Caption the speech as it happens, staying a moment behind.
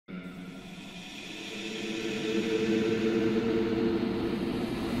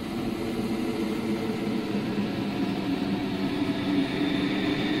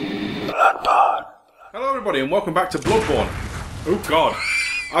everybody, and welcome back to Bloodborne. Oh god.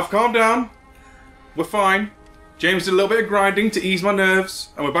 I've calmed down. We're fine. James did a little bit of grinding to ease my nerves,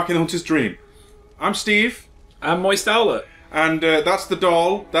 and we're back in the Hunter's Dream. I'm Steve. I'm MoistOwlette. And that's the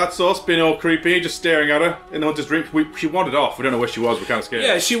doll. That's us being all creepy, just staring at her in the Hunter's Dream. She wandered off. We don't know where she was. We're kind of scared.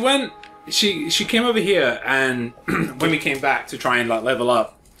 Yeah, she went... She came over here, and when we came back to try and like level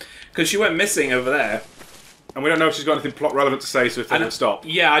up, because she went missing over there. And we don't know if she's got anything plot relevant to say, so we thought we'd stop.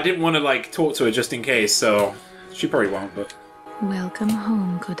 Yeah, I didn't want to like talk to her just in case, so she probably won't, but... Welcome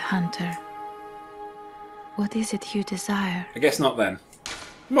home, good hunter. What is it you desire? I guess not then.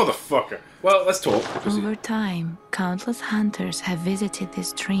 Motherfucker. Well, let's talk. Over time, countless hunters have visited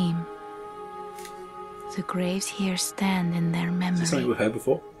this dream. The graves here stand in their memory. Is this something we've heard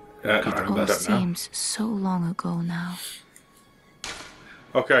before? It all seems so long ago now.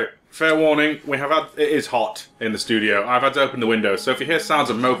 Okay, fair warning, it is hot in the studio. I've had to open the windows, so if you hear sounds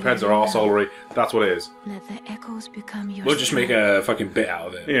of mopeds or arseholery, that's what it is. Let the echoes become your We'll just make a fucking bit out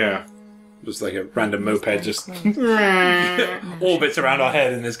of it. Yeah. Just like a random moped just orbits around our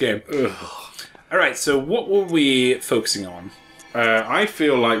head in this game. Alright, so what were we focusing on? I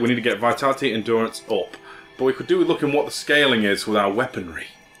feel like we need to get vitality endurance up, but we could do with looking what the scaling is with our weaponry.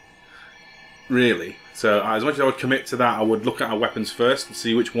 Really. So as much as I would commit to that, I would look at our weapons first and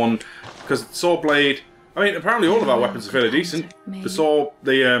see which one, because saw blade. I mean, apparently all of our weapons are fairly decent. The saw,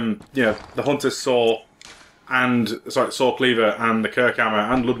 the hunter's saw, saw cleaver, and the Kirk hammer,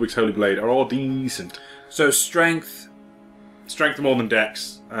 and Ludwig's holy blade are all decent. So strength More than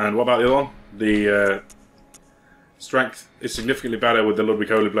dex. And what about the other one? The strength is significantly better with the Ludwig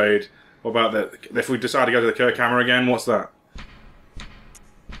holy blade. What about if we decide to go to the Kirk hammer again? What's that?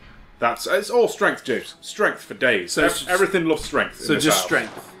 It's all strength, James. Strength for days. So everything loves strength. So in this just house.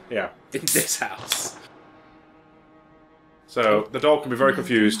 strength. Yeah. In this house. So the doll can be very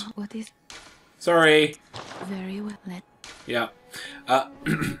confused. What is... Sorry. Very well. Yeah.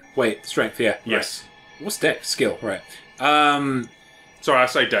 Wait, strength, yeah. Yes. Right. What's dex? Skill, right. Sorry, I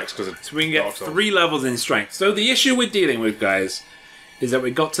say dex because so we can get 3 levels in strength. So the issue we're dealing with, guys, is that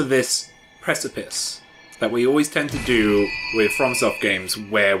we got to this precipice that we always tend to do with FromSoft games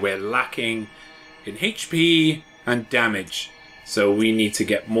where we're lacking in HP and damage. So we need to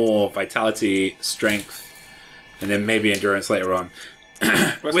get more vitality, strength, and then maybe endurance later on.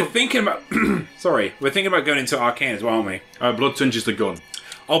 We're thinking about we're thinking about going into arcane as well, aren't we? Blood Tinge is the gun.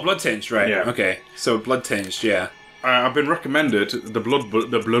 Oh, blood tinged, right? Yeah. Okay, so blood tinged, yeah. I've been recommended the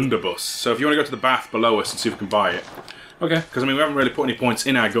blunderbuss. So if you want to go to the bath below us and see if we can buy it. Okay. Because I mean we haven't really put any points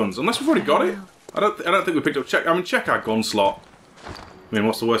in our guns unless we've already got it. I don't think we picked up. Check our gun slot. I mean,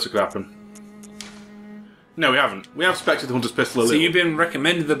 what's the worst that could happen? No, we haven't. We have spec'd the Hunter's pistol a little. So you've been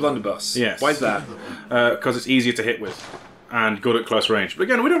recommended the blunderbuss. Yes. Why is that? Because it's easier to hit with and good at close range. But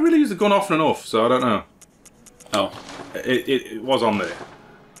again, we don't really use the gun often enough, so I don't know. Oh. It was on there.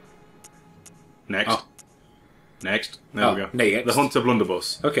 Next. Oh. Next. There we go. Next. The Hunter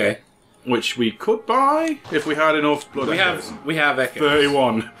blunderbuss. Okay. Which we could buy if we had enough blood. We have echoes.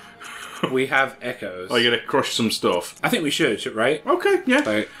 31. We have echoes. Are you gonna crush some stuff? I think we should, right? Okay, yeah.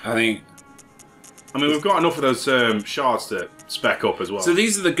 Like, I mean, we've got enough of those shards to spec up as well. So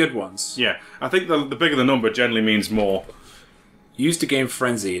these are the good ones. Yeah, I think the bigger the number generally means more. Use the game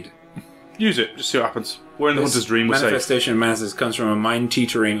frenzied. Use it, just see what happens. We're in the Hunter's Dream, we're safe. Manifestation of madness comes from a mind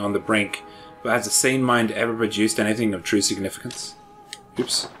teetering on the brink, but has the sane mind ever produced anything of true significance?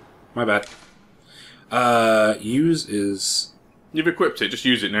 Oops, my bad. Use is... You've equipped it, just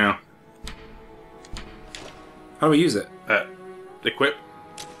use it now. How do we use it? Equip.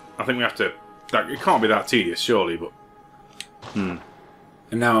 I think we have to... It can't be that tedious, surely, but... And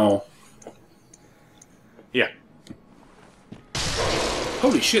now... Yeah.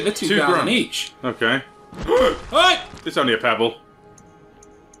 Holy shit, they're 2,000 each. Okay. What? It's only a pebble.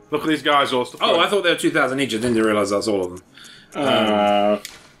 Look at these guys all stuff. Oh, I thought they were 2,000 each. I didn't realise that's all of them.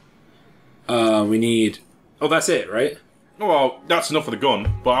 We need... Oh, that's it, right? Well, that's enough for the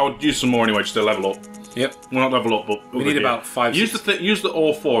gun, but I would use some more anyway just to level up. Yep. Well, not level up, but... We need about 5, Use use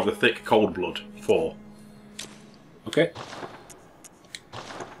all 4 of the thick cold blood. 4. Okay.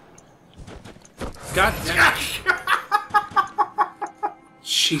 God damn it.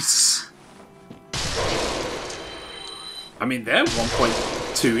 Jesus. I mean, they're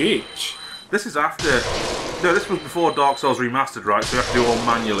 1.2 each. This is after... No, this was before Dark Souls Remastered, right? So we have to do it all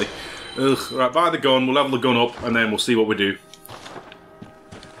manually. Ugh. Right, buy the gun, we'll level the gun up, and then we'll see what we do.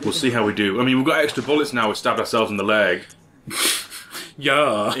 We'll see how we do. I mean, we've got extra bullets now, we stabbed ourselves in the leg.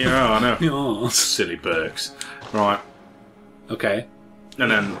 Yeah. Yeah, I know. Yeah. Silly Berks. Right. Okay. And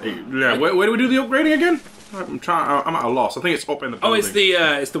then, yeah, where do we do the upgrading again? I'm at a loss. I think it's up in the building.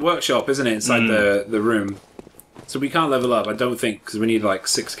 Oh, it's the workshop, isn't it? Inside the room. So we can't level up, I don't think, because we need like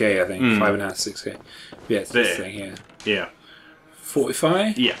 6k, I think. 5.5, 6k. Yeah, it's this thing here. Yeah.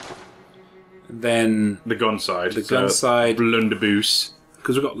 45? Yeah. And then... The gun side. The gun side. Blunderboos.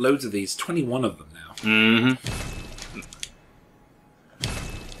 Because we've got loads of these. 21 of them now. Mm-hmm.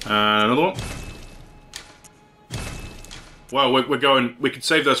 Another one. Well, we're going... We could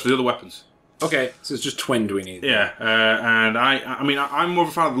save those for the other weapons. Okay, so it's just twinned we need. Yeah, and I mean, I'm more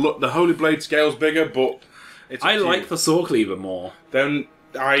of a fan of the look. The Holy Blade scale's bigger, but... I like the saw cleaver more. Then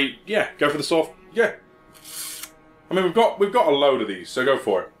go for the saw. Yeah. I mean, we've got a load of these, so go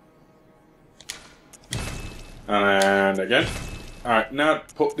for it. And again. All right, now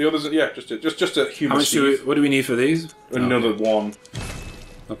put the others. Yeah, just a human. How much what do we need for these? Another one.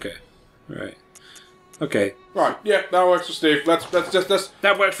 Okay. Right. Okay. Right. Yeah, that works for Steve. Let's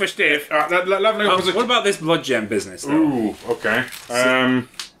That worked for Steve. All right, leveling up. What about this blood gem business? Though? Ooh. Okay.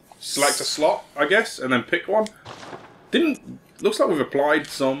 Select a slot, I guess, and then pick one. Looks like we've applied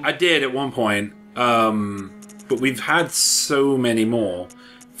some. I did at one point, but we've had so many more.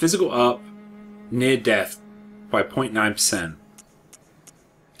 Physical up, near death by 0.9%.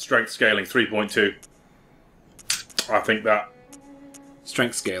 Strength scaling 3.2. I think that.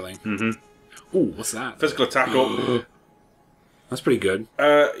 Strength scaling. Mm-hmm. Ooh, what's that? Physical attack up. That's pretty good.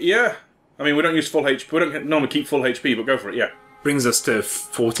 Yeah. I mean, we don't use full HP. We don't normally keep full HP, but go for it. Yeah. Brings us to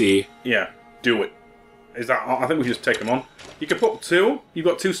 40. Yeah, do it. Is that? I think we should just take them on. You can put 2. You've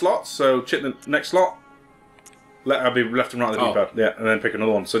got 2 slots, so check the next slot. Let her be left and right of the D-pad. Yeah, and then pick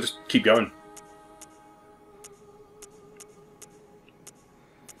another one. So just keep going.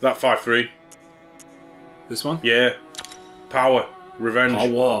 That 5-3. This one? Yeah. Power, revenge,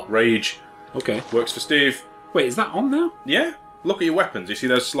 rage. Okay. Works for Steve. Wait, is that on now? Yeah. Look at your weapons. You see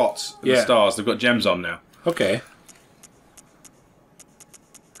those slots? And the stars. They've got gems on now. Okay.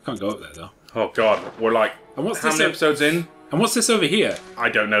 Can't go up there though. Oh god, we're like and what's how many episodes in? And what's this over here? I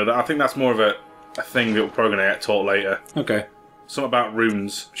don't know that. I think that's more of a thing that we're probably going to get taught later. Okay. Something about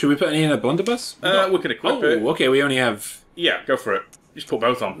runes. Should we put any in a blunderbuss? We can equip it. Okay, we only have... Yeah, go for it. Just put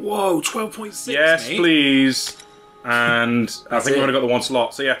both on. Whoa, 12.6, yes, mate. please. And I think we've only got the one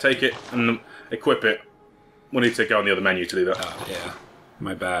slot. So yeah, take it and equip it. We need to go on the other menu to do that. Oh, yeah.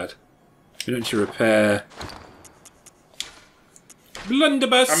 My bad. We don't need to repair...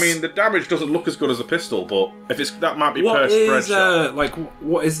 Blunderbuss. I mean, the damage doesn't look as good as a pistol, but if it's that might be per spread shot.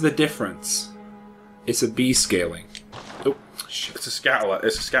 What is the difference? It's a B scaling. Oh, shit. It's a scatter.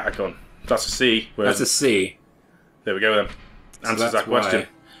 It's a scattergun. That's a C. That's a C. There we go then. Answers that question.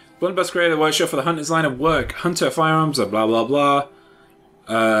 Blunderbuss created a workshop for the hunter's line of work. Hunter firearms, blah blah blah.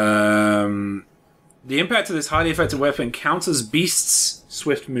 The impact of this highly effective weapon counters beasts'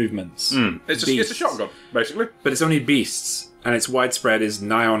 swift movements. It's a shotgun, basically. But it's only beasts. And its widespread is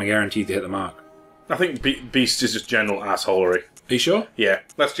nigh on guaranteed to hit the mark. I think Beast is just general assholery. Are you sure? Yeah.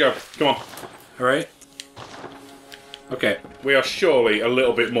 Let's go. Come on. Alright. Okay. We are surely a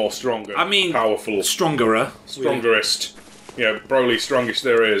little bit more stronger. I mean... Powerful. Strongerest. Yeah, Broly strongest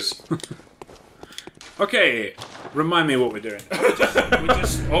there is. Okay. Remind me what we're doing.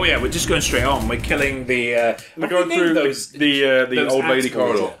 We're just going straight on. We're killing the... we're going through the old lady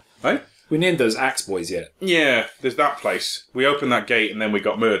corridor. Hey? We named those Axe Boys yet. Yeah, there's that place. We opened that gate and then we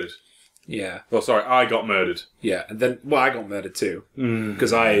got murdered. Yeah. Well, sorry, I got murdered. Yeah, and then... Well, I got murdered too.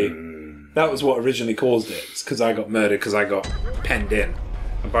 Because That was what originally caused it. It's because I got murdered, because I got penned in.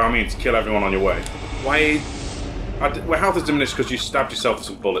 And by all means, kill everyone on your way. Why... Well, health is diminished because you stabbed yourself with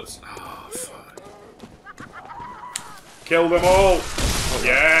some bullets. Oh, fuck. Kill them all!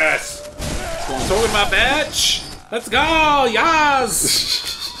 Yes! Talking my bitch! Let's go! Yas!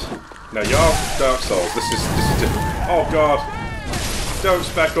 No, you're Dark Souls. This is different. Oh god! Don't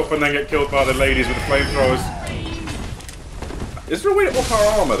spec up and then get killed by the ladies with the flamethrowers. Is there a way to up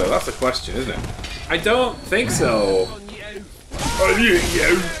our armor though? That's the question, isn't it? I don't think so. Oh you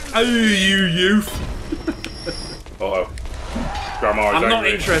youth! Uh oh. Grandma is I'm not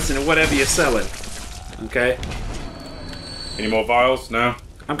angry. interested in whatever you're selling. Okay? Any more vials? No.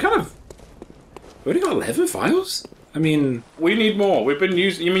 I'm kind of... We only got 11 vials? I mean... We need more. We've been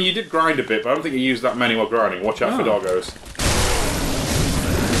using... I mean, you did grind a bit, but I don't think you used that many while grinding. Watch out for doggos.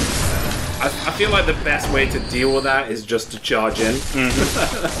 I feel like the best way to deal with that is just to charge in.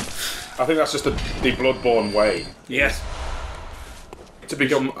 I think that's just the Bloodborne way. Yes. To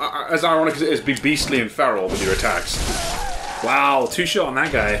become, as ironic as it is, be beastly and feral with your attacks. Wow, 2-shot on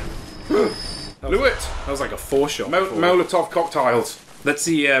that guy. Blew it! That was like a 4-shot. Molotov cocktails. Let's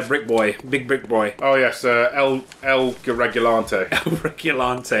see Brick Boy. Big Brick Boy. Oh yes, El Regulante. El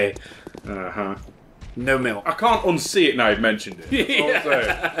Regulante. Uh-huh. No milk. I can't unsee it now you've mentioned it. That's all I'm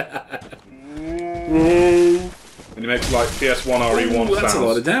saying. And it makes like PS1 RE1 sounds. That's a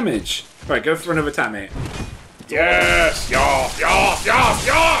lot of damage. Right, go for another tap, mate. Yes! Yes! Yes! Yes!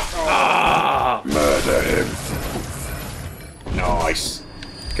 Yes! Ah! Murder him. Nice.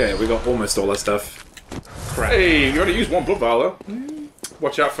 Okay, we got almost all that stuff. Crap. Hey, you only used one blood vial though.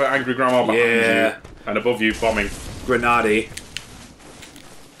 Watch out for angry grandma behind you. And above you, bombing. Grenade.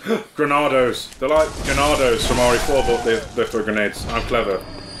 Granados. They're like Granados from RE4, but they're for grenades. I'm clever.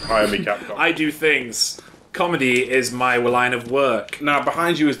 Hire me, Capcom. I do things. Comedy is my line of work. Now,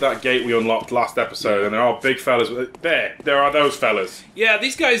 behind you is that gate we unlocked last episode, and there are big fellas. There are those fellas. Yeah,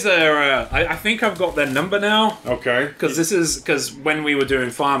 these guys are... I think I've got their number now. Okay. Because when we were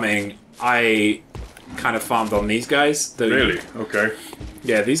doing farming, I kind of farmed on these guys. Really? Okay.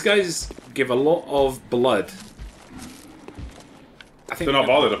 Yeah, these guys give a lot of blood. I think they're not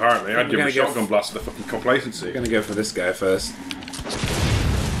bothered, apparently. I'd give them a go shotgun blast for the fucking complacency. We're going to go for this guy first.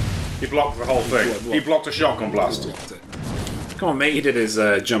 He blocked the whole thing. He blocked a shotgun blast. Come on, mate. He did his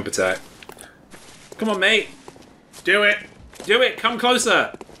jump attack. Come on, mate. Do it. Do it. Come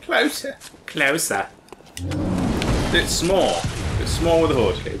closer. Closer. Closer. It's small. It's small with a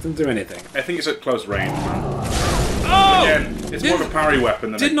hood. Okay, it doesn't do anything. I think it's at close range. Oh! Again, it's more of a parry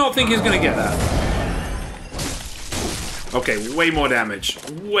weapon than Did not think he was going to get that. Okay, way more damage.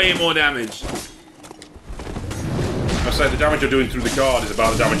 Way more damage. I say the damage you're doing through the guard is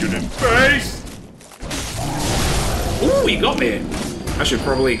about the damage you're doing. Face! Ooh, he got me. I should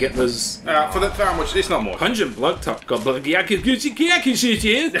probably get those. For that much, it's not much. Pungent blood top. Got blood. Yeah, I can shoot you. Here can shoot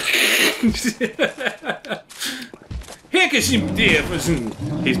dear.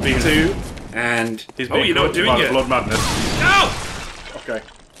 He's being two. And he's being you're not doing it. Blood madness. No! Okay.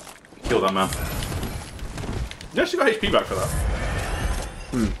 Kill that man. You actually got HP back for that.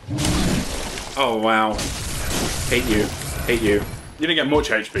 Oh, wow. Hate you. Hate you. You didn't get much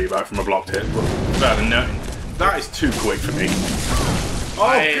HP back from a blocked hit, but better than nothing. That is too quick for me.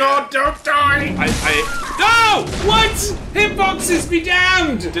 Oh god, don't die! No! What? Hitboxes be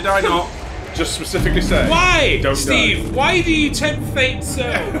damned! Did I not just specifically say? Why? Don't Steve, die. why do you tempt fate so?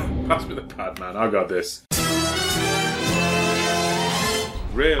 Pass me the pad, man. I got this.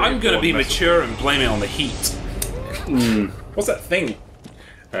 Really? I'm gonna be mature and blame it on the heat. What's that thing?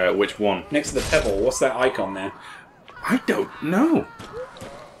 Which one? Next to the pebble, what's that icon there? I don't know.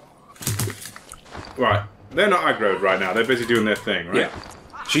 Right. They're not aggroed right now. They're busy doing their thing, right? Yeah.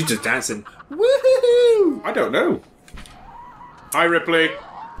 She's just dancing. Woohoo! I don't know. Hi, Ripley.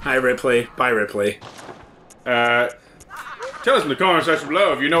 Hi, Ripley. Bye, Ripley. Tell us in the comment section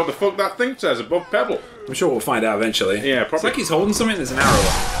below if you know what the fuck that thing says above Pebble. I'm sure we'll find out eventually. Yeah, probably. It's like he's holding something, there's an arrow.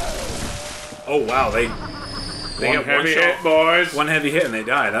 Oh, wow. They one get heavy one hit, shot, boys. one heavy hit and they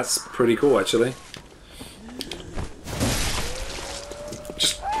die. That's pretty cool, actually.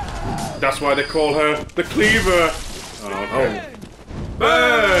 That's why they call her the Cleaver. Oh, okay.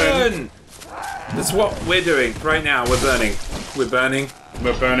 Burn! That's what we're doing right now. We're burning. We're burning.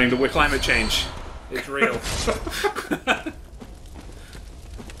 We're burning the witch. Climate change. It's real.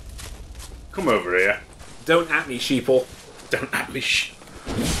 Come over here. Don't at me, sheeple. Don't at me,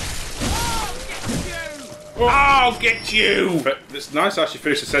 I'll get you! But it's nice how she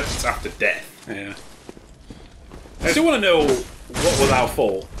finished the sentence after death. Yeah. I still want to know what was our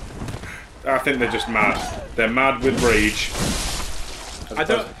fall. I think they're just mad. They're mad with rage. I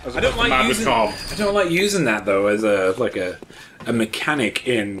don't like using that though as a mechanic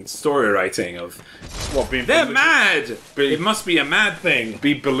in story writing of what being they're mad. It must be a mad thing.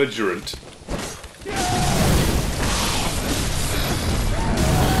 Be belligerent.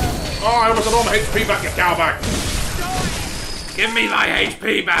 Oh, I almost had all my HP back, you cowbag! Give me my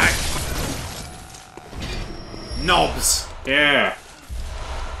HP back! Knobs! Yeah.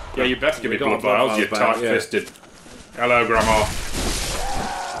 Yeah, you best give me blood vials, you tight-fisted. Yeah. Hello, Grandma.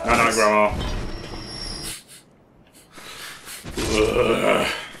 Night-night, Grandma.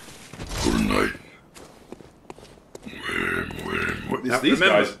 Good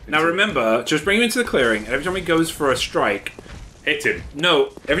night. Now remember, just bring him into the clearing, and every time he goes for a strike, hit him.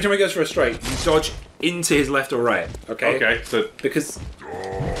 No, every time he goes for a strike, you dodge into his left or right. Okay. Okay. So because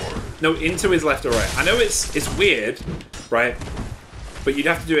into his left or right. I know it's weird, right? But you'd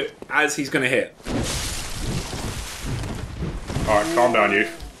have to do it as he's going to hit. All right, calm down, you.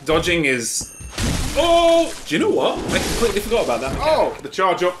 Dodging is. Oh, do you know what? I completely forgot about that. Oh, the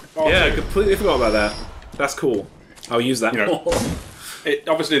charge up. Oh, yeah, I completely forgot about that. That's cool. I'll use that more.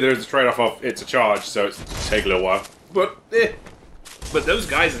 Obviously, there is a trade-off of it's a charge, so it's take a little while. But But those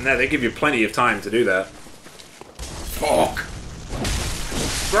guys in there, they give you plenty of time to do that. Fuck.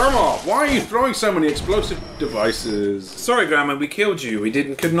 Grandma, why are you throwing so many explosive devices? Sorry, Grandma, we killed you. We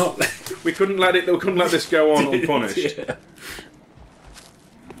couldn't let this go on unpunished. Yeah.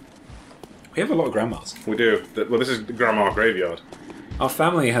 We have a lot of grandmas. We do. Well, this is the grandma graveyard. Our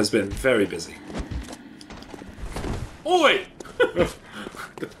family has been very busy. Oi! The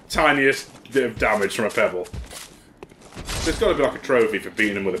tiniest bit of damage from a pebble. There's got to be like a trophy for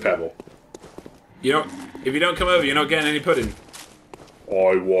beating him with a pebble. If you don't come over, you're not getting any pudding.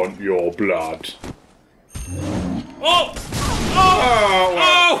 I want your blood. Oh!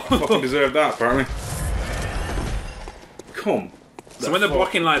 Oh! Well, fucking deserved that, apparently. Come. So when they're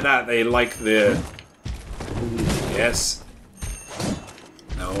blocking like that, they like the... Yes.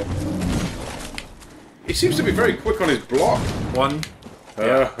 No. He seems to be very quick on his block. One.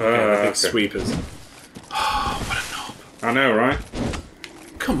 Yeah. The big Okay. sweepers. Oh, what a knob. I know, right?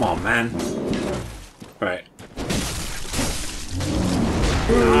 Come on, man. Right.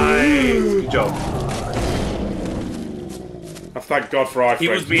 Nice. Good job. I thank God for iPhone.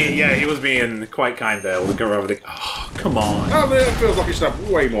 He was being quite kind there. We'll go over the... Oh, come on. Oh, it feels like it should have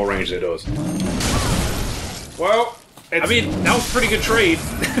way more range than it does. Well, I mean, that was a pretty good trade.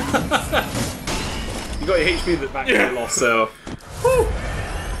 You got your HP that back you lost, so... Whew.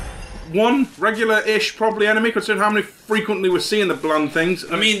 One regular-ish probably enemy, considering how many frequently we're seeing the bland things.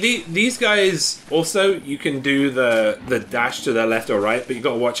 I mean, these guys also, you can do the dash to their left or right, but you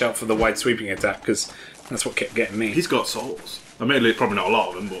got to watch out for the wide sweeping attack, because that's what kept getting me. He's got souls. Admittedly, probably not a lot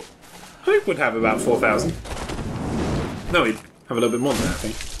of them, but... I would have about 4,000. No, he'd have a little bit more than that, I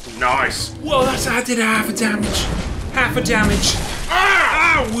think. Nice. Whoa, I did half a damage. Half a damage.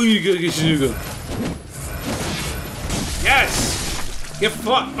 Ah! Where you go? Get you go. Yes! Get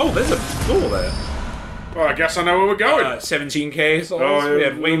fucked. Oh, there's a door there. Well, I guess I know where we're going. 17k souls. Oh, We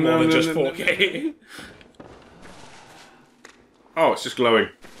have way more than just no. 4k. Oh, it's just glowing.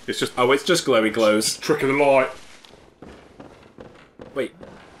 It's just Oh, it's just glowy glows. trick of the light. Wait.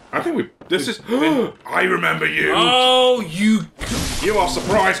 I think this is... I remember you. Oh, you... You are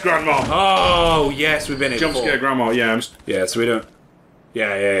surprised, Grandma. Oh, yes, we've been here Jump before. scare Grandma, yeah. Yeah, so we don't...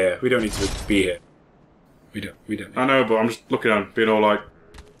 Yeah. We don't need to be here. We don't. I know, but I'm just looking at him, being all like...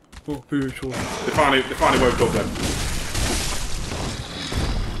 Oh, beautiful. They finally woke up then.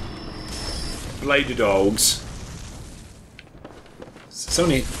 Blade dogs. It's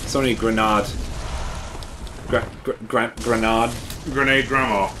only grenade. Grenade. Grenade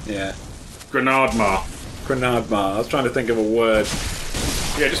Grandma. Yeah. Grenade Ma. Grenade bar. I was trying to think of a word.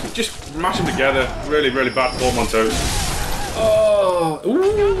 Yeah, just mash them together. Really, really bad portmanteaus. Oh. Ooh.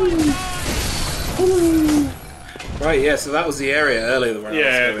 Right, yeah, so that was the area earlier where I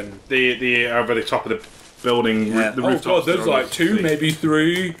was going. the over the top of the building. Yeah. The Oh rooftops god, there's that are on like the 2, street. maybe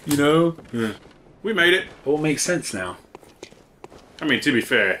 3, you know? Yeah. We made it. All makes sense now. I mean, to be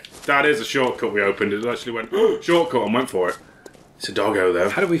fair, that is a shortcut we opened. It actually went, shortcut, and went for it. It's a doggo, though.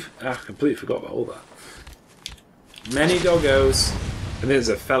 How did we... I completely forgot about all that. Many doggos. And there's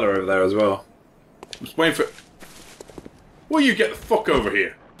a fella over there as well. I'm just waiting for... Will you get the fuck over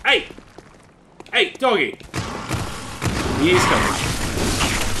here? Hey! Hey, doggy! He is coming.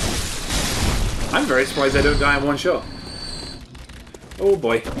 I'm very surprised they don't die in one shot. Oh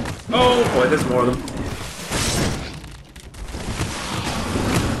boy. Oh boy, there's more of them.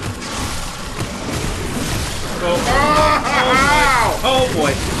 Oh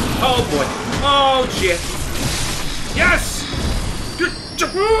boy. Oh boy. Oh shit. Yes!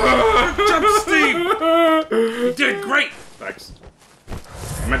 Jump, Steve! You did great! Thanks.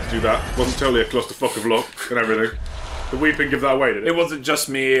 I meant to do that. Wasn't totally a clusterfuck of luck and everything. The weeping give that away, did it? It wasn't just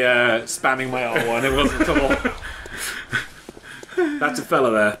me spamming my R1, it wasn't at all. That's a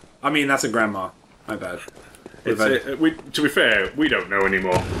fella there. I mean, that's a grandma. My bad. To be fair, we don't know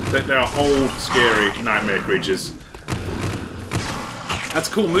anymore. They are old, scary nightmare creatures. That's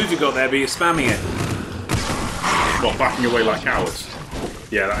a cool move you got there, but you're spamming it. Well, backing away like cowards.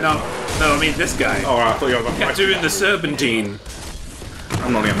 Yeah, that No, I mean this guy. Oh, I thought you were about Kept doing the serpentine.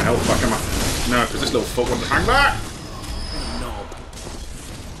 I'm not even the health back, am I? No, because this little fuck wants to hang back. Knob.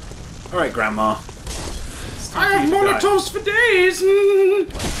 Alright, Grandma. I have molotovs for days.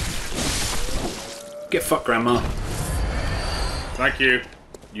 Get fucked, Grandma. Thank you.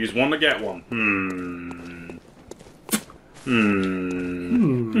 Use one to get one.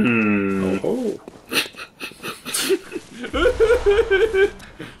 Oh.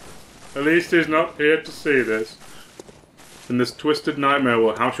 At least he's not here to see this. In this twisted nightmare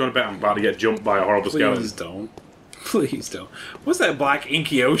world, how much you want to bet I'm about to get jumped by a horrible skeleton? Please don't. Please don't. What's that black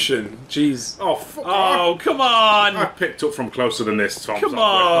inky ocean? Jeez. Oh, fuck. Oh, come on! I picked up from closer than this, Tom. Come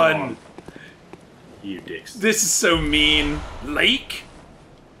Software. on! You dicks. This is so mean. Lake?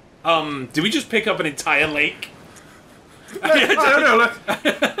 Did we just pick up an entire lake? I don't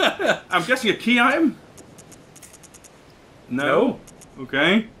know. I'm guessing a key item? No.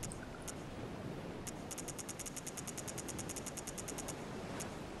 Okay.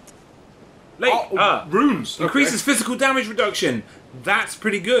 Lake. Runes. Increases physical damage reduction. That's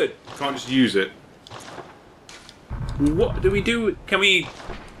pretty good. Can't just use it. What do we do? Can we...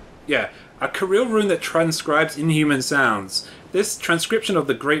 Yeah. A Kirill rune that transcribes inhuman sounds. This transcription of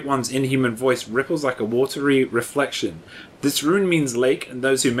the Great One's inhuman voice ripples like a watery reflection. This rune means lake, and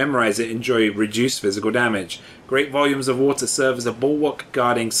those who memorize it enjoy reduced physical damage. Great volumes of water serve as a bulwark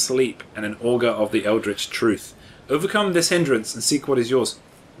guarding sleep and an augur of the eldritch truth. Overcome this hindrance and seek what is yours.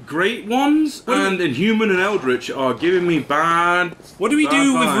 Great Ones and Inhuman and Eldritch are giving me bad... What do we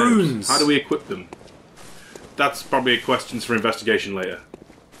do with vibes. runes? How do we equip them? That's probably a question for investigation later.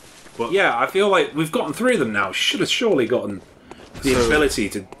 But yeah, I feel like we've gotten 3 of them now. Should have surely gotten the ability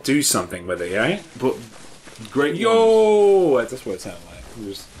to do something with it, right? But Great Ones. That's what it sounded like.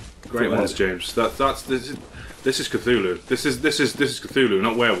 Great Ones, James. This is Cthulhu. This is Cthulhu,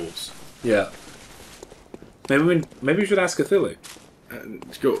 not werewolves. Yeah. Maybe we should ask Cthulhu.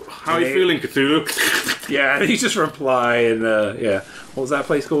 How are you feeling, Cthulhu? Yeah, and he just reply and yeah. What was that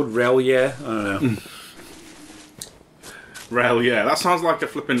place called? Relia? I don't know. Relia. That sounds like a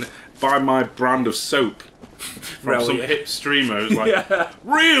flipping buy my brand of soap from some hip streamer who's like, yeah.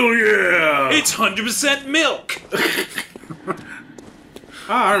 Relia! It's 100% milk!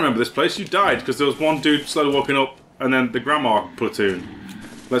 I remember this place. You died because there was one dude slowly walking up and then the grandma platoon.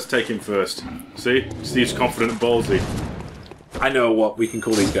 Let's take him first. See? Steve's confident and ballsy. I know what we can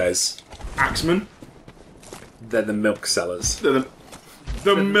call these guys. Axemen? They're the milk sellers. They're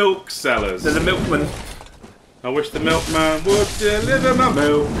the milk sellers. They're the milkmen. I wish the milkman would deliver my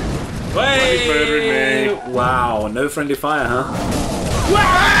milk. Hey! Murdering me. Wow, no friendly fire, huh?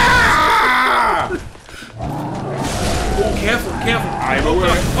 Oh, careful. I'm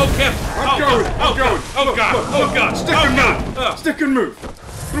aware. Oh, careful. I'm going. Oh, God. Stick and move.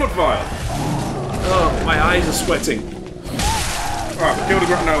 Blood vial. Oh, my eyes are sweating. Alright, we killed a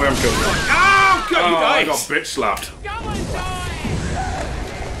grandma. No, we haven't killed her. Oh, God, you I guys. got bitch slapped.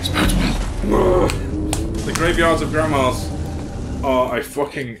 The graveyards of grandmas are a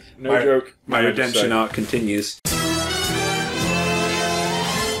fucking joke. My redemption arc continues.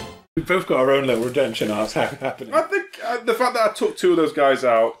 We've both got our own little redemption arcs happening. I think the fact that I took 2 of those guys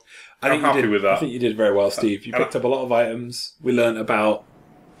out, I'm happy with that. I think you did very well, Steve. You picked up a lot of items. We learned about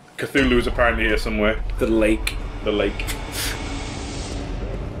Cthulhu is apparently here somewhere. the lake. The lake.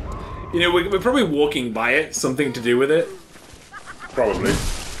 You know, we're probably walking by it. Something to do with it. Probably.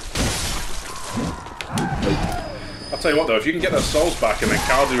 I'll tell you what though, if you can get those souls back and then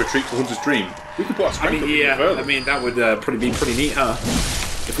cowardly retreat to Hunter's Dream, we can put our strength up even further. I mean, that would probably be pretty neat, huh?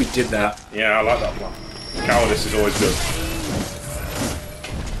 If we did that. Yeah, I like that plan. Cowardice is always good.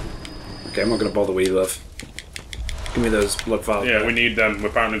 Okay, I'm not going to bother with you, love. Give me those blood vials. Yeah, we need them. We're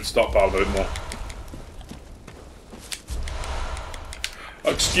apparently to stockpile a bit more.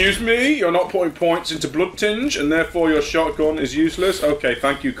 Excuse me, you're not putting points into blood tinge, and therefore your shotgun is useless? Okay,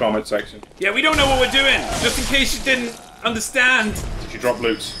 thank you, comment section. Yeah, we don't know what we're doing. Just in case you didn't understand. Did you drop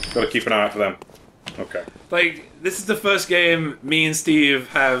loots? Gotta keep an eye out for them. Okay. Like, this is the first game me and Steve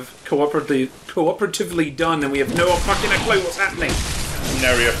have cooperatively done, and we have no fucking clue what's happening.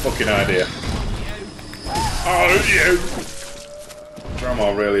 Nary a fucking idea. Oh, you!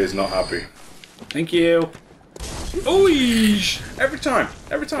 Grandma really is not happy. Thank you. Ooish! Every time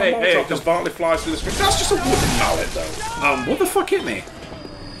Hey, Molotov just violently flies through the screen. That's just a wooden mallet, though. What the fuck hit me?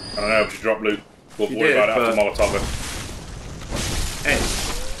 I don't know, but you dropped loot. We'll You worry did, about it after Molotov. Hey.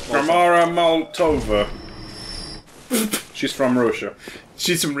 Gramara Moltova. She's from Russia.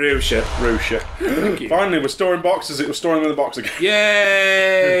 She's some real shit. Russia. Thank you. Finally, we're storing boxes. It was storing them in the box again.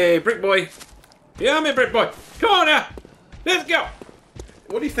 Yay! Brick boy. Yeah, I'm in Brick boy. Come on now. Let's go.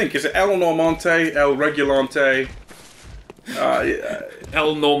 What do you think? Is it El Normante, El Regulante?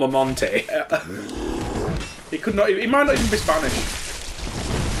 El Normamonte. He could not. He might not even be Spanish.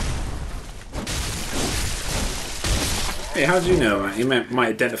 Hey, how do you know? He might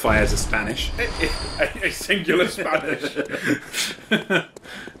identify as a Spanish. A singular Spanish. I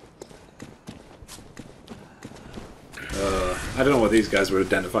don't know what these guys would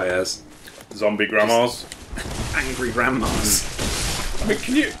identify as. Zombie grandmas. Angry grandmas. I mean,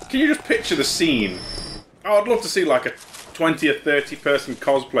 can you just picture the scene? Oh, I'd love to see like a 20 or 30 person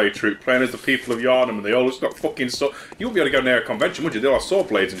cosplay troupe playing as the people of Yharnam, and they all just got fucking sword. You won't be able to go near a convention, would you? They'll have sword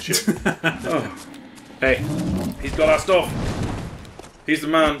blades and shit. Oh. Hey, He's got our stuff. He's the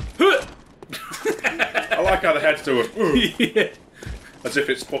man. I like how the head's to it. yeah. As if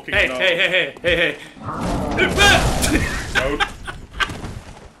it's fucking Hey, not. hey. No.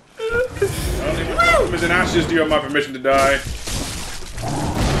 Only if in ashes do you have my permission to die.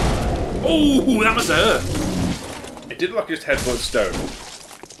 Oh, that must hurt. It did look like just headbutt stone.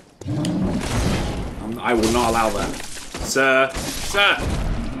 I will not allow that. Sir.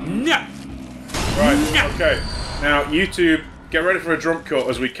 No. Right, okay. Now, YouTube, get ready for a jump cut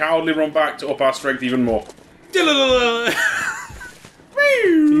as we cowardly run back to up our strength even more.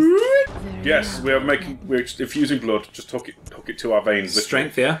 Yes, we're infusing blood. Just hook it to our veins.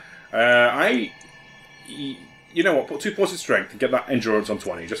 Strength, yeah? You know what, put 2 points of strength and get that endurance on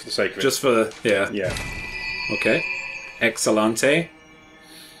 20, just for the sake of it. Just for, yeah. Yeah. Okay. Excellente. A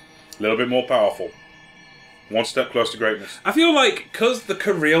little bit more powerful. One step close to greatness. I feel like, because the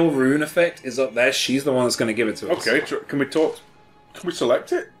Kirill rune effect is up there, she's the one that's going to give it to us. Okay, can we talk? Can we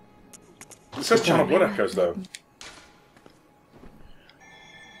select it? It says Channel Blood Echoes, though.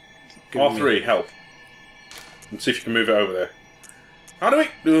 R3, help. Let's see if you can move it over there. How do we...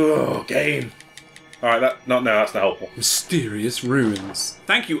 Ugh, game. Alright, that's not helpful. Mysterious runes.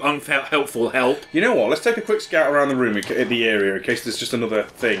 Thank you, unhelpful help. You know what, let's take a quick scout around the room, in the area, in case there's just another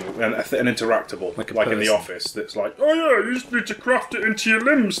thing, an interactable, like in the office, that's like, oh yeah, you just need to craft it into your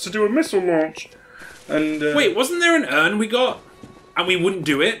limbs to do a missile launch. And wait, wasn't there an urn we got, and we wouldn't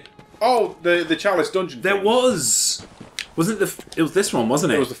do it? Oh, the Chalice Dungeon There thing. was! Wasn't it it was this one,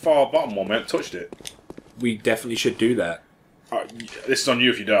 wasn't it? It was the far bottom one, we haven't touched it. We definitely should do that. This is on you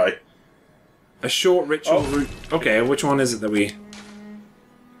if you die. A short ritual route. Okay, which one is it that we...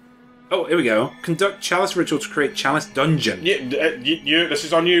 Oh, here we go. Conduct Chalice ritual to create Chalice Dungeon. Yeah, this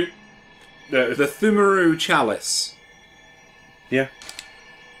is on you. The Thumaru Chalice. Yeah.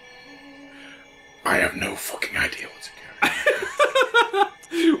 I have no fucking idea what's going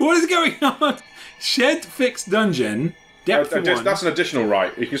on. What is going on? Shed Fixed Dungeon. Depth 1. That's an additional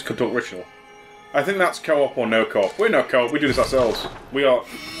right. You can just conduct ritual. I think that's co-op or no co-op. We're no co-op. We do this ourselves. We are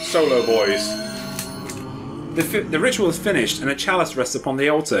solo boys. The ritual is finished and a chalice rests upon the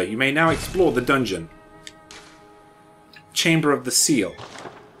altar. You may now explore the dungeon. Chamber of the Seal.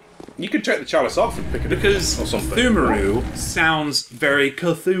 You can take the chalice off and pick it up or something. Thumaru sounds very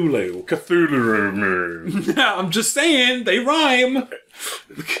Cthulhu. Cthulhu. I'm just saying, they rhyme.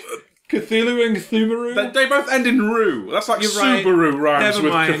 Cthulhu and Thumaru? They both end in Ru. That's like You're right. Subaru rhymes Never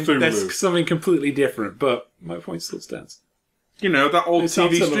with mind. Cthulhu. That's something completely different, but my point still stands. You know, that old It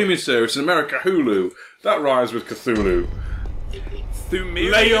sounds TV similar. streaming service in America, Hulu. That rhymes with Cthulhu.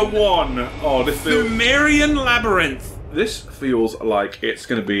 Layer 1. Oh, Thumerian Labyrinth. This feels like it's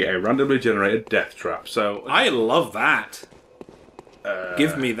going to be a randomly generated death trap. So I love that.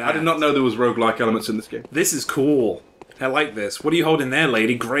 Give me that. I did not know there was roguelike elements in this game. This is cool. I like this. What are you holding there,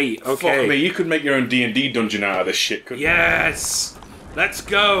 lady? Great. Okay. Fuck me, you could make your own D&D dungeon out of this shit, couldn't Yes! Let's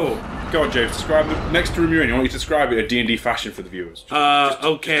go! you? Go on, James. Describe the next room you're in. I want you to describe it in D&D fashion for the viewers.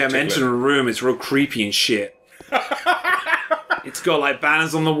 Okay, I'm tickle entering a room. It's real creepy and shit. It's got like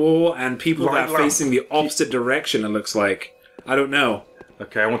banners on the wall and people Light that are lamp. facing the opposite direction, it looks like. I don't know.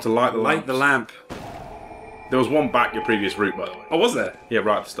 Okay, I want to light the lamp. Light the lamp. There was one back your previous route, by the way. Oh, was there? Yeah,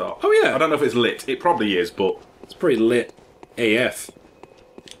 right at the start. Oh, yeah. I don't know if it's lit. It probably is, but... It's pretty lit AF.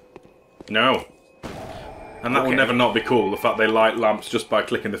 No. And that will Okay. never not be cool, the fact they light lamps just by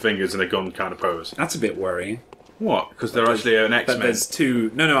clicking the fingers in a gun kind of pose. That's a bit worrying. What? Because they're actually an That X-Men. there's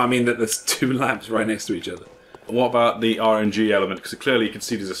two... No, I mean that there's two lamps right next to each other. What about the RNG element? Because clearly you can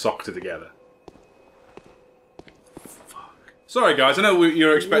see there's a socket together. Fuck. Sorry guys, I know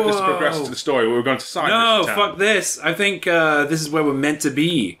you're expecting us to progress Whoa. to the story, but we're going to side No, mission town. fuck this. I think this is where we're meant to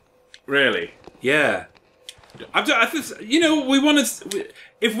be. Really? Yeah. I think, you know, we want to...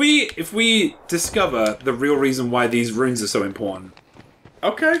 If we discover the real reason why these runes are so important,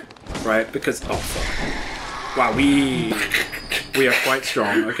 Okay. right? Because... Oh, fuck. Wow, we are quite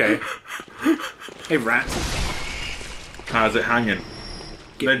strong. Okay. Hey, rat. How's it hanging?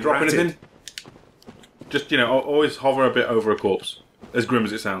 Get They drop ratted. anything? Just, you know, always hover a bit over a corpse. As grim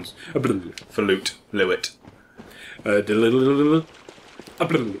as it sounds. For loot. Lit.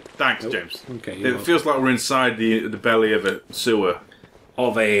 Thanks, James. Okay. It feels like we're inside the belly of a sewer.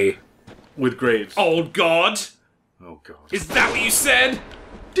 Of a With graves. old god? Oh, God. Is that what you said?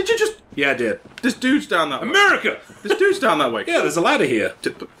 Did you just... Yeah, I did. This dude's down that way. America! This dude's down that way. Yeah, there's a ladder here.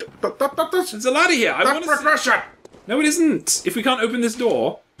 That's There's a ladder here. I want to see... progression! No, it isn't. If we can't open this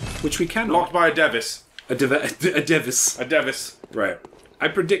door, which we cannot. Locked by a Devis. A Devis. A Devis. Right. I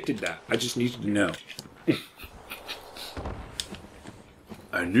predicted that. I just needed to know.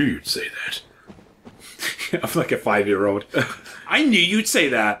 I knew you'd say that. I'm like a 5-year-old. I knew you'd say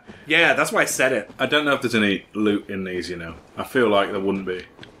that. Yeah, that's why I said it. I don't know if there's any loot in these, you know. I feel like there wouldn't be.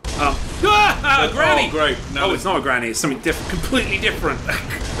 Granny! Oh, great. No, it's not a granny. It's something different, completely different.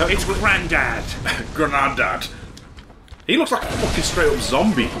 It's Grandad. Grandad. He looks like a fucking straight up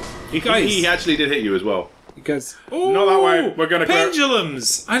zombie. He actually did hit you as well. Because not that way. We're gonna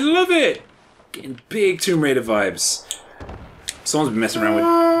pendulums. I love it. Getting big Tomb Raider vibes. Someone's been messing around with.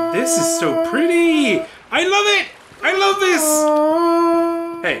 This is so pretty. I love it. I love this.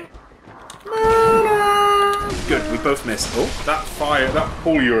 Hey. Good. We both missed. Oh, that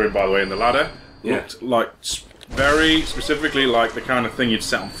pool you were in, by the way, in the ladder, looked like very specifically like the kind of thing you'd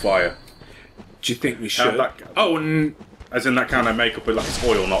set on fire. Do you think we should? As in that kind of makeup with like it's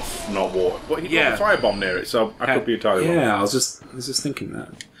oil, not water. But he put a firebomb near it, so I could be entirely wrong. Yeah, I was just thinking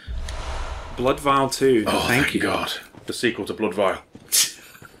that. Blood Vial 2. Oh, thank you. God. The sequel to Blood Vial.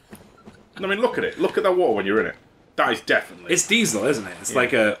 I mean, look at it. Look at that water when you're in it. That is definitely... It's diesel, isn't it? It's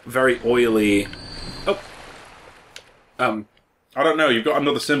like a very oily... Oh. I don't know. You've got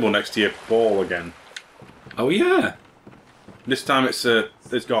another symbol next to your ball again. Oh, yeah. This time it's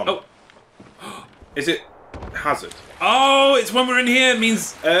gone. Oh. Is it hazard? Oh, it's when we're in here. It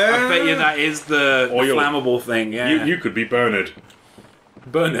means... I bet you that is the flammable thing, yeah. You could be Bernard.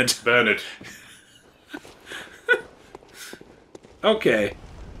 Bernard. Okay.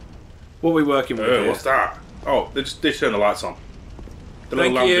 What are we working with here? What's that? Oh, they turned the lights on. The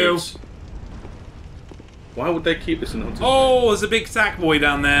Thank little you. lamp dudes. Why would they keep this in the hunting? Oh, there's a big sack boy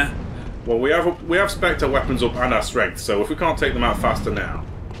down there. Well, we have spec our weapons up and our strength, so if we can't take them out faster now,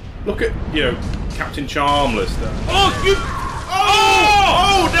 look at Captain Charmless there. Oh, you! Oh!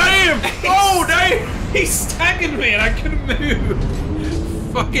 Oh, damn! Oh, damn! He staggered me and I couldn't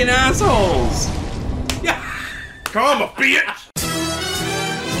move. Fucking assholes! Yeah. Karma, bitch!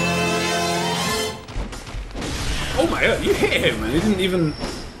 Oh my god, you hit him, man. He didn't even...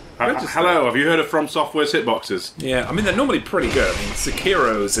 Hello, have you heard of From Software's hitboxes? Yeah, I mean, they're normally pretty good. I mean,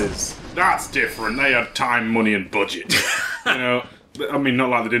 Sekiro's is... That's different. They had time, money, and budget. I mean, not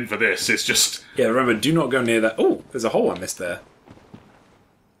like they didn't for this. It's just... Yeah, remember, do not go near that... Oh, there's a hole I missed there.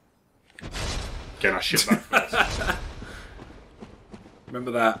 Again, I shit that first.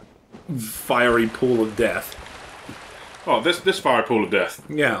 Remember that fiery pool of death? Oh, this fire pool of death.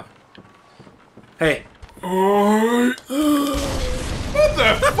 Yeah. Hey. What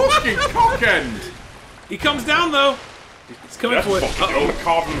the fucking cock end? He comes down though. He's coming for it.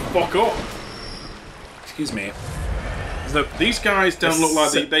 Carve him the fuck up. Excuse me. These guys don't look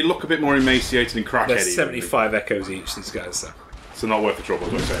like they look a bit more emaciated and crackheady. There's 75 echoes each. These guys, so not worth the trouble.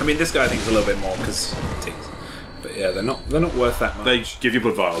 Is what I'm saying. I mean, this guy I think is a little bit more because teeth. But yeah, they're not worth that much. They give you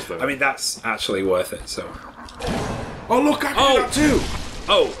blood vials though. I mean, that's actually worth it. So. Oh look, I can do that too.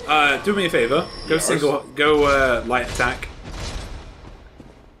 Oh, do me a favor. Go light attack.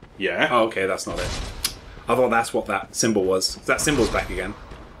 Yeah. Oh, okay, that's not it. I thought that's what that symbol was. That symbol's back again.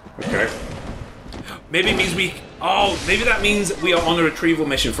 Okay. Maybe it means we... Oh, maybe that means we are on a retrieval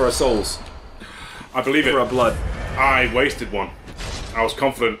mission for our souls. I believe it. For our blood. I wasted one. I was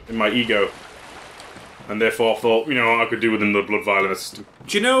confident in my ego. And therefore thought, I could do with another blood vial in the system.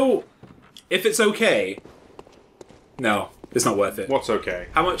 Do you know if it's okay? No, it's not worth it. What's okay?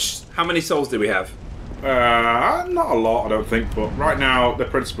 How many souls do we have? Not a lot, I don't think, but right now, the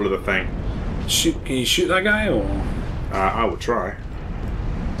principle of the thing. Can you shoot that guy, or...? I would try.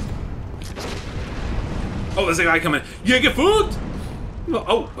 Oh, there's a guy coming. You get food?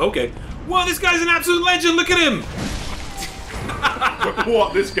 Oh, okay. Whoa, this guy's an absolute legend, look at him!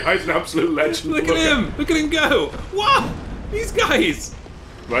 What? This guy's an absolute legend. Look at him! Look at him go! What? These guys!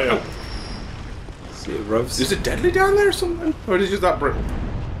 Right up. See it, Rubs. Is it deadly down there or something? Or is it just that brittle?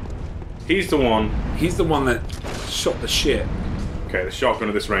 He's the one. He's the one that shot the shit. Okay, the shotgun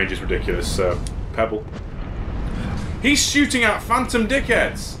at this range is ridiculous. Pebble. He's shooting at phantom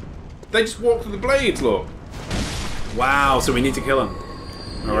dickheads. They just walk through the blades, look. Wow, so we need to kill him.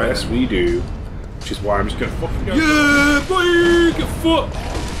 Alright. Yes, we do. Which is why I'm just gonna fucking go. Yeah, boy, get fucked.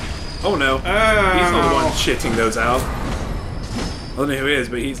 Oh no. He's not the one shitting those out. I don't know who he is,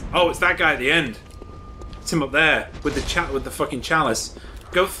 but he's... Oh, it's that guy at the end. It's him up there with the fucking chalice.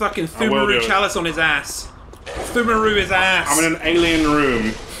 Go fucking Thumaru chalice on his ass. Thumaru his ass. I'm in an alien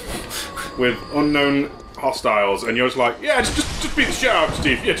room with unknown hostiles, and you're just like, yeah, just beat the shit out of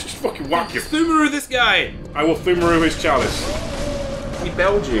Steve. Yeah, just fucking whack him. Thumaru this guy. I will Thumaru his chalice. We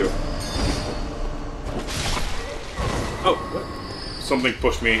belled you. Oh, what? Something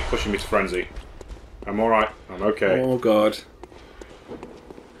pushing me to frenzy. I'm alright. I'm okay. Oh god.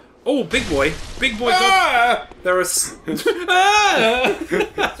 Oh, big boy. Big boy. Ah! There are... Scary!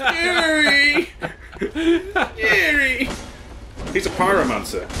 Scary! He's a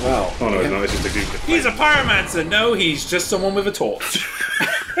pyromancer. Wow. Oh no, he's not. It's just a dude. He's a pyromancer. No, he's just someone with a torch.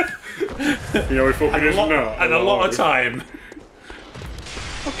 You know, we fucking isn't now. And a lot of time.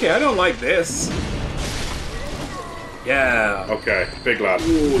 Okay, I don't like this. Yeah. Okay, big lad.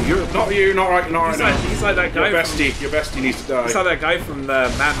 Ooh, you're Not you, not right now. He's like that guy. Your bestie needs to die. He's like that guy from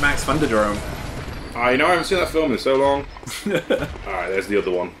the Mad Max Thunderdome. You know, I haven't seen that film in so long. Alright, there's the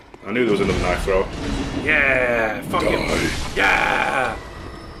other one. I knew there was another knife throw. Yeah, fuck him. Yeah.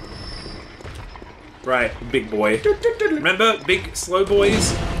 Right, big boy. Remember, big slow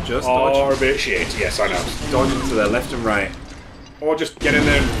boys? Just dodge. A bit shit. Yes, I know. Dodge to the left and right. Or just get in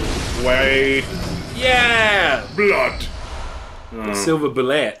there. Wait. Yeah. Blood. Silver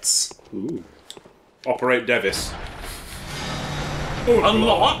bullets. Ooh. Operate Devis.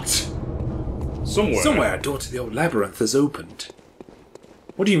 Unlocked. Somewhere. A door to the old labyrinth has opened.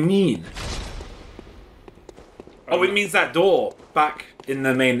 What do you mean? Oh, it means that door back in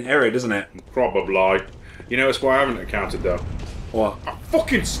the main area, doesn't it? Probably. You know, it's why I haven't encountered though. What?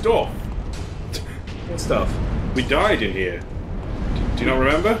 Fucking stuff. What stuff? We died in here. Do you not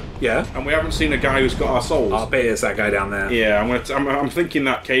remember? Yeah. And we haven't seen a guy who's got our souls. I bet it's that guy down there. Yeah, I'm thinking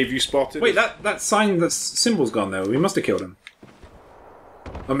that cave you spotted. Wait, that sign, that symbol's gone though. We must have killed him.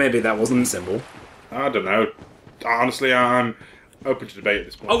 Or maybe that wasn't the symbol. I don't know. Honestly, I'm open to debate at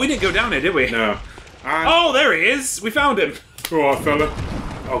this point. Oh, we didn't go down there, did we? No. Oh, there he is! We found him! Alright, fella.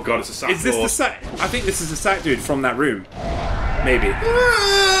 Oh god, it's a sack. Is this the sack? I think this is the sack dude from that room. Maybe.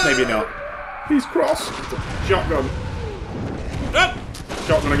 Maybe not. He's crossed. Shotgun. Oh!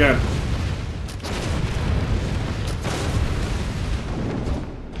 Shotgun again.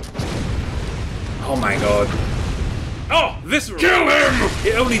 Oh my god. Oh, this Kill him!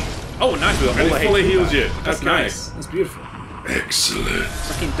 It only... Oh, nice. We got all And the it fully HP heals back. you. That's Okay. nice. That's beautiful. Excellent.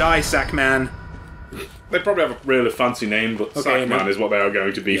 Fucking die, sack man. They probably have a really fancy name, but Okay, Sackman no. is what they are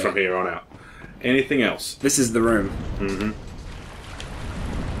going to be Yeah. from here on out. Anything else? This is the room.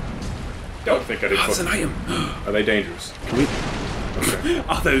 Don't think I did. Oh, it's an item. Are they dangerous? Can we... Okay.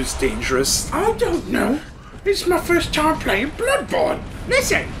 Are those dangerous? I don't know. It's my first time playing Bloodborne.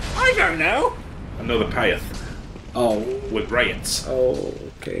 Listen, I don't know. Another payeth Oh. with riots. Oh,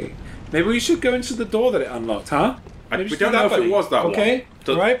 okay. Maybe we should go into the door that it unlocked, huh? Maybe We should don't do know that, if it buddy. was that one. Okay,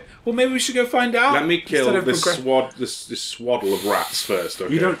 Does- right. Well, maybe we should go find out. Let me kill instead of this progress- this swaddle of rats first.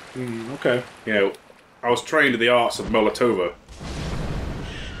 Okay. You don't... okay. You know, I was trained in the arts of Molotova.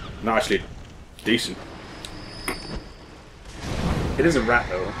 Not actually decent. It is a rat,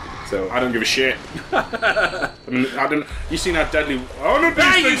 though, so... I don't give a shit. I mean, I don't. You seen how deadly? Oh no,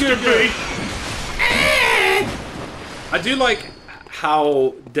 Ah, these you things can be. I do like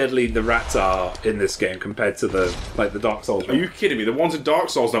how deadly the rats are in this game compared to the Dark Souls. Are you kidding me? The ones in Dark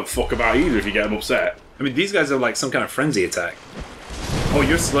Souls don't fuck about either if you get them upset. I mean, these guys are like some kind of frenzy attack. Oh,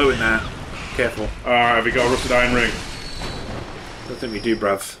 you're slow in that. Careful. Alright, have we got a rusted iron ring? Don't think we do,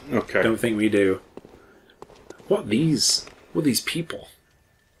 bruv. Okay. Don't think we do. What are these? What are these people?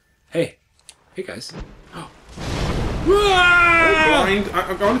 Hey. Hey, guys. Are they blind?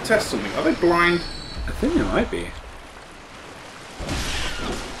 I'm going to test something. Are they blind? I think they might be.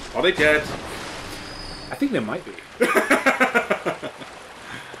 Are they dead? I think they might be.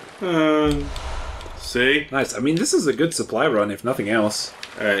 See? Nice. I mean, this is a good supply run, if nothing else.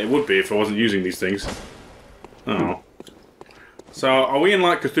 It would be if I wasn't using these things. Oh. So, are we in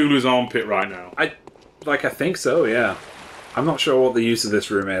like Cthulhu's armpit right now? I think so, yeah. I'm not sure what the use of this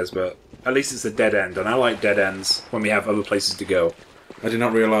room is, but at least it's a dead end, and I like dead ends when we have other places to go. I did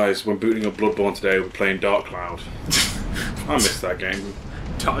not realise when booting up Bloodborne today we were playing Dark Cloud. I missed that game.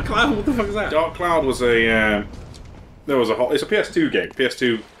 Dark Cloud? What the fuck is that? Dark Cloud was a... it's a PS2 game,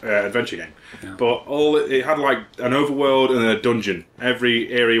 PS2 adventure game. Yeah. But it had like an overworld and a dungeon.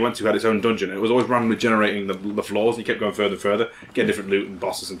 Every area you went to had its own dungeon. It was always randomly generating the floors. You kept going further and further, getting different loot and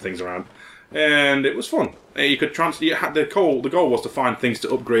bosses and things around. And it was fun. You could the goal was to find things to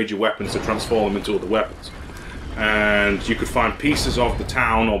upgrade your weapons to transform them into other weapons. And you could find pieces of the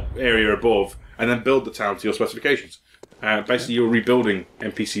town or area above, and then build the town to your specifications. Basically, you were rebuilding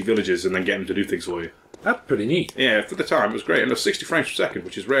NPC villages and then getting them to do things for you. That's pretty neat. Yeah, for the time, it was great. And it was 60 frames per second,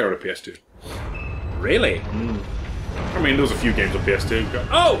 which is rare on a PS2. Really? I mean, there was a few games on PS2.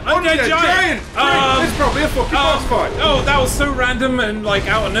 Oh, Undead Giant! It's probably a fucking boss fight. Oh, that was so random and like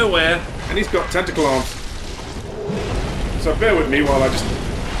out of nowhere. And he's got tentacle arms. So bear with me while I just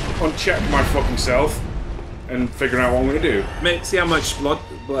uncheck my fucking self and figure out what I'm going to do. Mate, see how much blood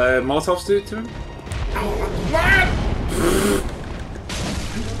Molotovs do to him?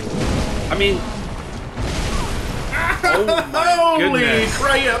 I mean... Oh my Holy goodness.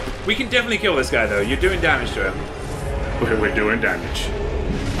 crap! We can definitely kill this guy though. You're doing damage to him. We're doing damage.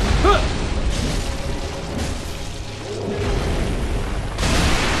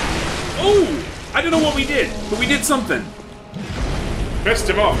 Oh! I don't know what we did, but we did something. Pissed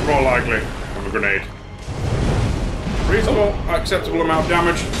him off, more likely. With a grenade. Reasonable, acceptable amount of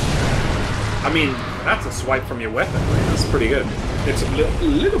damage. I mean, that's a swipe from your weapon. Right? That's pretty good. It's a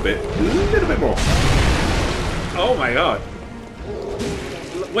little bit more. Oh my god.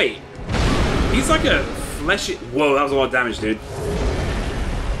 Wait. He's like a fleshy... Whoa, that was a lot of damage, dude.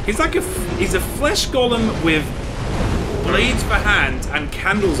 He's like he's a flesh golem with blades for hands and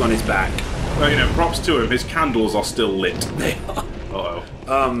candles on his back. Well, you know, props to him, his candles are still lit. They are.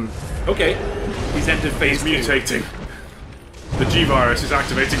 Uh-oh. Okay. He's entered phase He's mutating. The G-virus is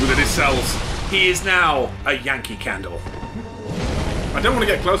activating within his cells. He is now a Yankee candle. I don't want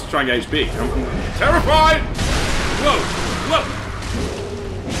to get close to trying HP. I'm terrified! Whoa! Whoa!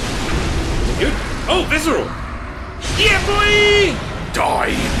 Good. Oh, visceral! Yeah, boy!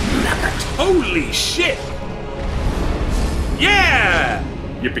 Die! Holy shit! Yeah!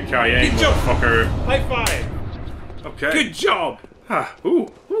 Yippee-ki-yay, Good job. motherfucker. High five! Okay. Good job! Ah,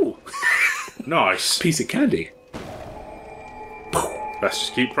 ooh. Nice. Piece of candy. Let's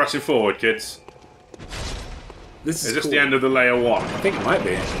just keep pressing forward, kids. This Is this cool. the end of the layer 1? I think it might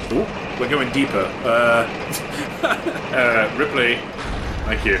be. Ooh. We're going deeper. Ripley.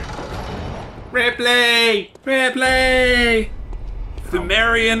 Thank you. Ripley! Ripley! The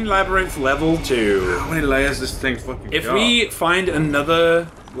Marion Labyrinth Level 2. How many layers this thing fucking If got? we find another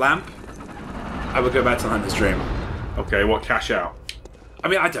lamp, I will go back to Hunter's Dream. Okay, what cash out? I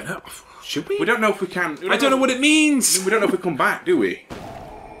mean, I don't know. Should we? We don't know if we can... I don't know what it means! We don't know if we come back, do we?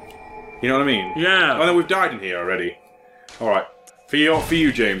 You know what I mean? Yeah. Oh, no, we've died in here already. Alright. For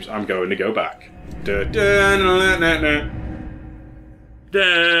you, James, I'm going to go back. Da, da, na, na, na.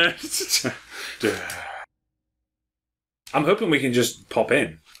 Duh. Da. I'm hoping we can just pop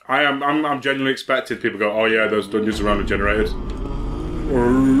in. I'm genuinely expected people go, oh yeah, those dungeons are random generated.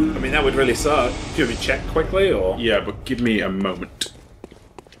 I mean, that would really suck. Should we check quickly, or...? Yeah, but give me a moment.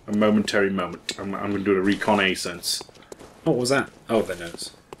 A momentary moment. I'm going to do a reconnaissance. Oh, what was that? Oh, the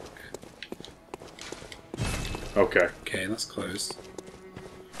notes. Okay. Okay, that's closed.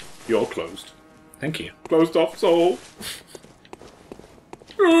 You're closed. Thank you. Closed off soul.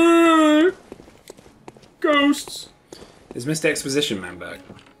 Ghosts. Is Mr. Exposition Man back?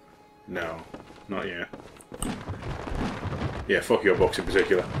 No, not yet. Yeah, fuck your books in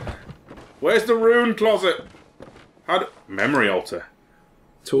particular. Where's the rune closet? Memory altar.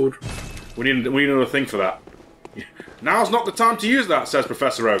 Toad. We need another thing for that. Now's not the time to use that, says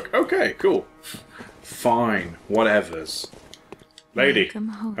Professor Oak. Okay, cool. Fine, whatevers. Lady,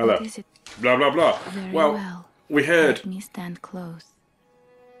 hello. Blah blah blah. Very well, we heard. Let me stand close.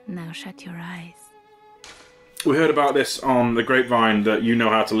 Now shut your eyes. We heard about this on the grapevine that you know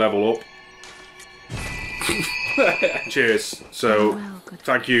how to level up. Cheers. So,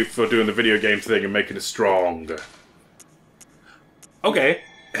 thank you for doing the video game thing and making it stronger. Okay.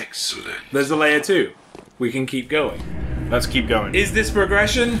 Excellent. There's a layer 2. We can keep going. Let's keep going. Is this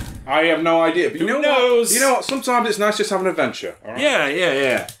progression? I have no idea. But Who knows? What? You know what? Sometimes it's nice just having an adventure. All right?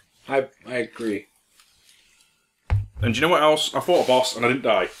 Yeah. I agree. And do you know what else? I fought a boss and I didn't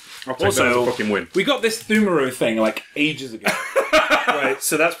die. I'll take that as a fucking win. We got this Thumero thing like ages ago. Right,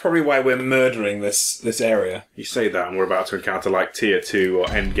 so that's probably why we're murdering this area. You say that and we're about to encounter like tier 2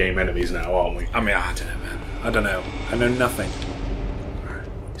 or end game enemies now, aren't we? I mean, I don't know, man. I don't know. I know nothing.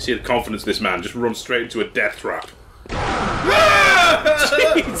 See the confidence of this man, just run straight into a death trap.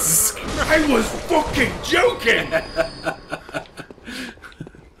 Jesus! I was fucking joking!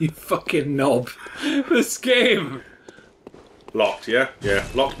 You fucking knob. This game. Locked, yeah? Yeah,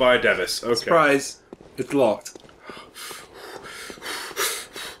 locked by a Devis. Okay. Surprise. It's locked.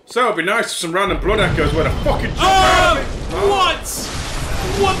 So it'd be nice if some random blood echoes were to fucking jump Oh! out of it. What?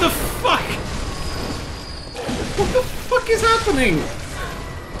 What the fuck? What the fuck is happening?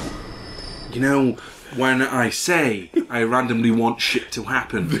 You know, when I say I randomly want shit to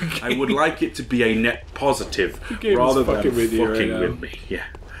happen, I would like it to be a net positive rather than fucking with you fucking right with me. Yeah.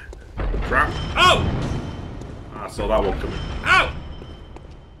 Crap. Oh! I saw that one coming. Ow!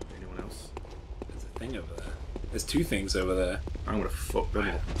 Anyone else? There's a thing over there. There's 2 things over there. I'm gonna fuck them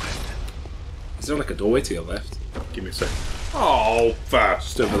up. Is there like a doorway to your left? Give me a sec. Oh,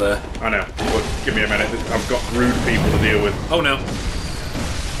 fast. Just over there. I know. But give me a minute. I've got rude people to deal with. Oh no.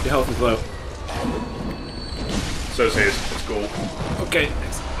 Your health is low. So's his. Let's go. Okay.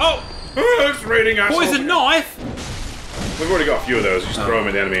 Oh! It's raining assholes. Poison knife! We've already got a few of those. Just throw them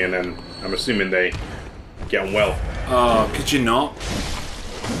at the enemy and then I'm assuming they get on well. Oh, could you not?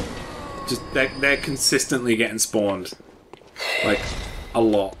 Just they're consistently getting spawned. Like, a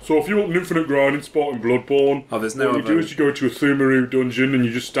lot. So if you want an infinite grinding spot in Bloodborne, Oh, there's no what you do is you go into a Thumaru dungeon and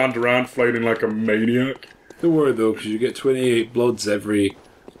you just stand around flailing like a maniac. Don't worry though, because you get 28 bloods every,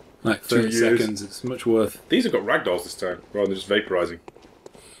 like, 30 2 years. seconds. It's much worth. These have got ragdolls this time, rather than just vaporizing.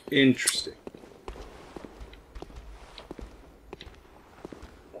 Interesting.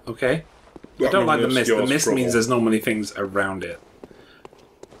 Okay. I don't like the mist. The mist trouble. means there's not many things around it.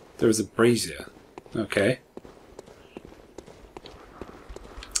 There is a brazier. Okay.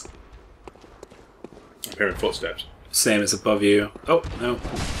 I'm hearing footsteps. Same as above you. Oh, no.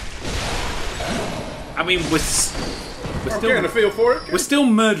 I mean, we're I'm getting a feel for it. we're still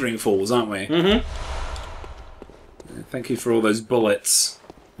murdering fools, aren't we? Mm-hmm. Thank you for all those bullets.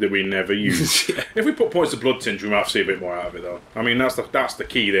 That we never use. Yeah. If we put points of blood tinge, we might see a bit more out of it, though. I mean, that's the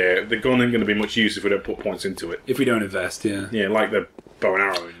key there. The gun ain't going to be much use if we don't put points into it. If we don't invest, yeah. Yeah, like the bow and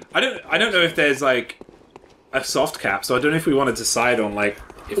arrow. I don't know if there's like a soft cap, so I don't know if we want to decide on like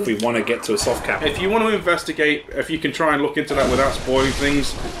if we want to get to a soft cap. If you want to investigate, if you can try and look into that without spoiling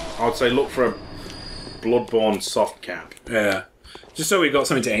things, I'd say look for a Bloodborne soft cap. Yeah. Just so we got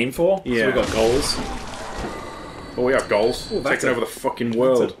something to aim for. Yeah. So we got goals. Oh, we have goals. Ooh, Taking over the fucking It's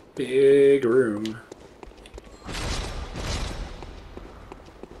world. a big room.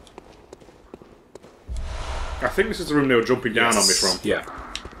 I think this is the room they were jumping down on me from. Yeah.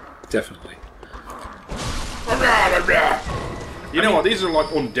 Definitely. You know what? These are like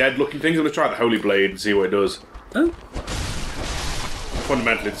undead looking things. I'm going to try the Holy Blade and see what it does. Oh.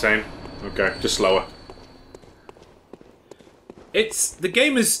 Fundamentally the same. Okay, just slower. The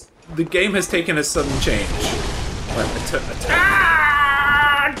game has taken a sudden change. Like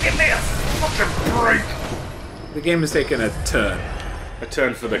Give me a fucking break! the game has taken a turn. A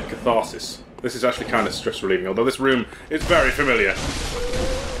turn for the catharsis. This is actually kind of stress relieving, although this room is very familiar.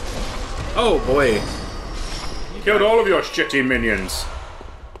 Oh boy. You killed all of your shitty minions.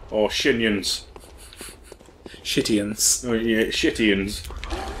 Or shinions. Shittians. Oh yeah, shittians.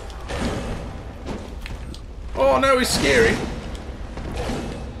 Oh no, he's scary.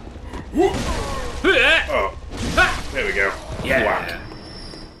 Oh. There we go. Yeah. Whack.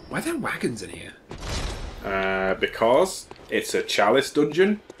 Why are there wagons in here? Because it's a chalice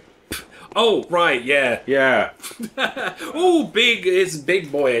dungeon. Oh, right, yeah. Yeah. Oh, it's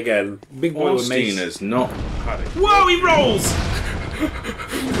big boy again. Big boy with mace. Ornstein has not had it. Whoa, he rolls!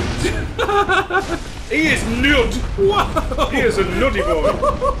 He is nud! Whoa! He is a nutty boy!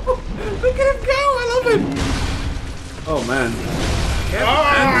 Look at him go! I love him! Oh, man.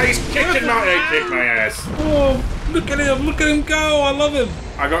 Ah, he's kicking my ass! Oh, look at him go! I love him!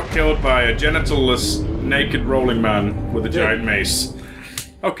 I got killed by a genitalless, naked rolling man with a giant mace.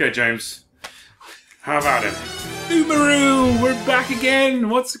 Okay, James. Have at him. Thumaru! We're back again!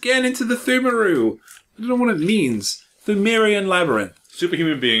 Once again into the Thumaru! I don't know what it means. Thumerian Labyrinth.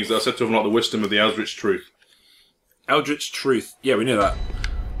 Superhuman beings that are said to have not the wisdom of the Eldritch Truth. Eldritch Truth. Yeah, we knew that.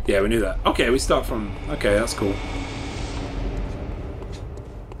 Yeah, we knew that. Okay, we start from... Okay, that's cool.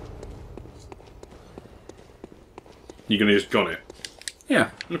 You're gonna just gun it? Yeah.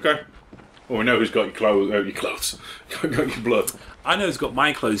 Okay. Well, we know who's got your clothes. Your clothes. got your blood. I know who's got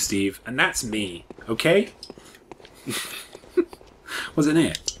my clothes, Steve, and that's me. Okay? Was it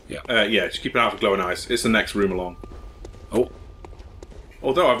here? Yeah. Yeah, just keep an eye out for glowing eyes. It's the next room along. Oh.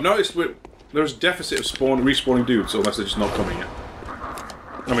 Although I've noticed there's a deficit of respawning dudes, unless they're just not coming yet.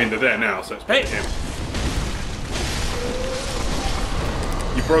 I mean, they're there now, so it's Hey! him.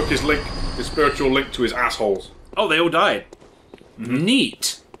 You broke his link, his spiritual link to his assholes. Oh, they all died.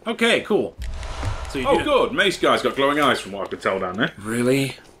 Neat. Okay, cool. So you Oh, did it. good. Mace guy's got glowing eyes from what I could tell down there.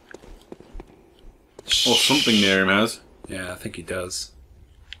 Really? Or something near him has. Yeah, I think he does.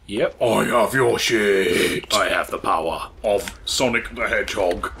 Yep. I have your shit. I have the power. Of Sonic the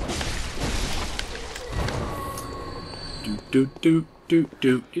Hedgehog.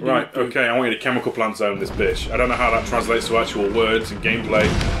 Right, okay, I want you to chemical plant zone this bitch. I don't know how that translates to actual words and gameplay,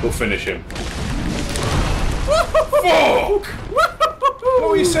 but finish him. Fuck! What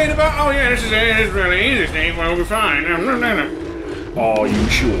were you saying about? Oh yeah, this is really easy, Steve. We'll be fine. Are you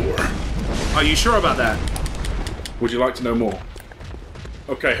sure? Are you sure about that? Would you like to know more?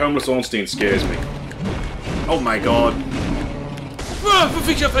 Okay, homeless Ornstein scares me. Oh my god.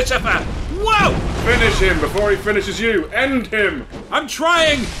 Whoa! Finish him before he finishes you. End him. I'm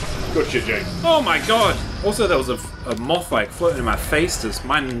trying! Good shit, James. Oh my god! Also, there was a moth like floating in my face, just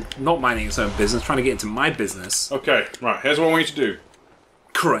not minding its own business, trying to get into my business. Okay, right, here's what I want you to do.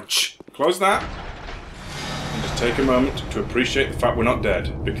 Crunch. Close that. And just take a moment to appreciate the fact we're not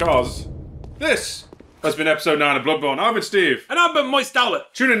dead. Because this has been episode 9 of Bloodborne. I've been Steve. And I've been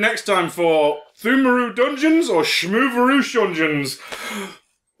MoistOwlette. Tune in next time for Thumaru Dungeons or Shmoovaroosh Dungeons.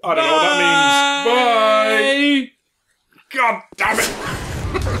 I don't know what that means. Bye! God damn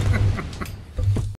it!